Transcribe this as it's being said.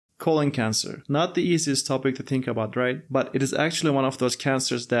Colon cancer. Not the easiest topic to think about, right? But it is actually one of those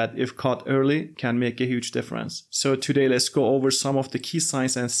cancers that, if caught early, can make a huge difference. So today let's go over some of the key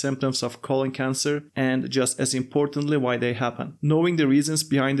signs and symptoms of colon cancer, and just as importantly, why they happen. Knowing the reasons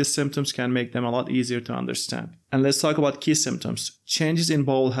behind these symptoms can make them a lot easier to understand. And let's talk about key symptoms. Changes in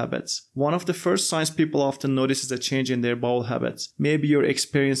bowel habits. One of the first signs people often notice is a change in their bowel habits. Maybe you're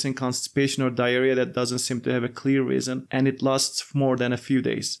experiencing constipation or diarrhea that doesn't seem to have a clear reason, and it lasts more than a few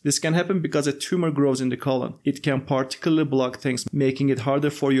days. This can happen because a tumor grows in the colon. It can particularly block things, making it harder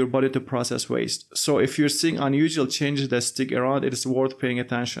for your body to process waste. So if you're seeing unusual changes that stick around, it is worth paying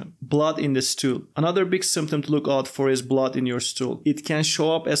attention. Blood in the stool. Another big symptom to look out for is blood in your stool. It can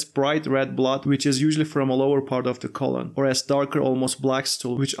show up as bright red blood, which is usually from a lower part of the colon, or as darker, almost black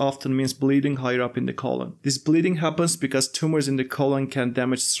stool, which often means bleeding higher up in the colon. This bleeding happens because tumors in the colon can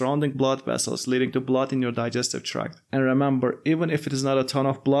damage surrounding blood vessels, leading to blood in your digestive tract. And remember, even if it is not a ton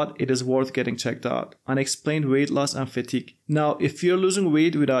of blood, it is worth getting checked out. Unexplained weight loss and fatigue. Now, if you're losing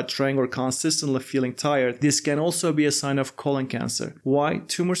weight without trying or consistently feeling tired, this can also be a sign of colon cancer. Why?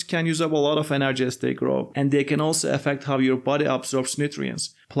 Tumors can use up a lot of energy as they grow, and they can also affect how your body absorbs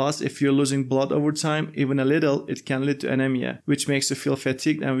nutrients. Plus, if you're losing blood over time, even a little, it can lead to anemia, which makes you feel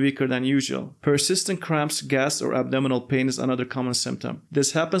fatigued and weaker than usual. Persistent cramps, gas, or abdominal pain is another common symptom.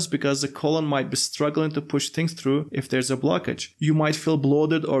 This happens because the colon might be struggling to push things through if there's a blockage. You might feel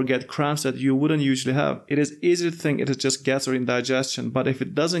bloated or get cramps that you wouldn't usually have. It is easy to think it is just gas or indigestion, but if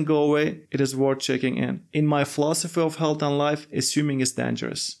it doesn't go away, it is worth checking in. In my philosophy of health and life, assuming is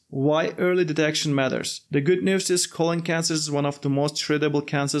dangerous. Why early detection matters. The good news is colon cancer is one of the most treatable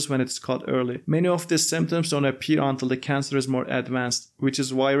cancers when it's caught early. Many of these symptoms don't appear until the cancer is more advanced, which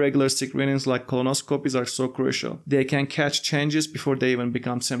is why regular screenings like colonoscopies are so crucial. They can catch changes before they even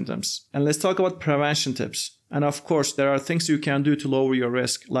become symptoms. And let's talk about prevention tips. And of course, there are things you can do to lower your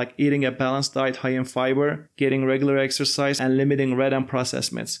risk, like eating a balanced diet high in fiber, getting regular exercise, and limiting red and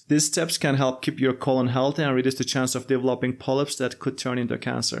processed meats. These steps can help keep your colon healthy and reduce the chance of developing polyps that could turn into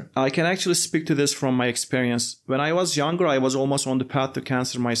cancer. I can actually speak to this from my experience. When I was younger, I was almost on the path to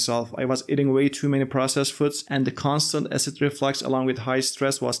cancer myself. I was eating way too many processed foods, and the constant acid reflux along with high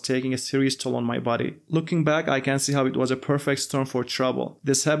stress was taking a serious toll on my body. Looking back, I can see how it was a perfect storm for trouble.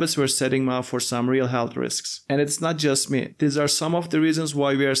 These habits were setting me up for some real health risks. And it's not just me. These are some of the reasons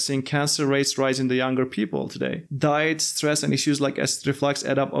why we are seeing cancer rates rise in the younger people today. Diet, stress, and issues like acid reflux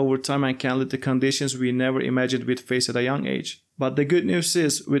add up over time and can lead to conditions we never imagined we'd face at a young age. But the good news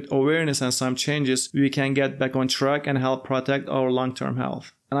is, with awareness and some changes, we can get back on track and help protect our long-term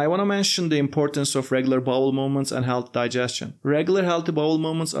health. And I want to mention the importance of regular bowel movements and healthy digestion. Regular healthy bowel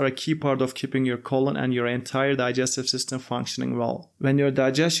movements are a key part of keeping your colon and your entire digestive system functioning well. When your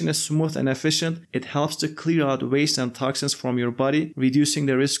digestion is smooth and efficient, it helps to clear out waste and toxins from your body, reducing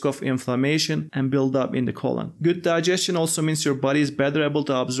the risk of inflammation and buildup in the colon. Good digestion also means your body is better able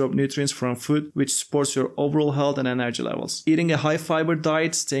to absorb nutrients from food, which supports your overall health and energy levels. Eating a high fiber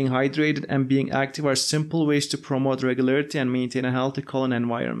diet, staying hydrated, and being active are simple ways to promote regularity and maintain a healthy colon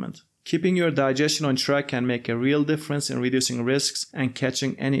environment. Keeping your digestion on track can make a real difference in reducing risks and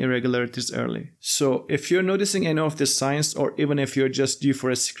catching any irregularities early. So, if you're noticing any of these signs, or even if you're just due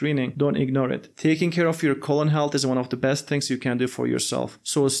for a screening, don't ignore it. Taking care of your colon health is one of the best things you can do for yourself.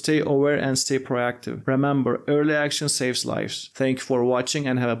 So stay aware and stay proactive. Remember, early action saves lives. Thank you for watching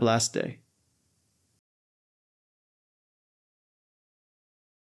and have a blessed day.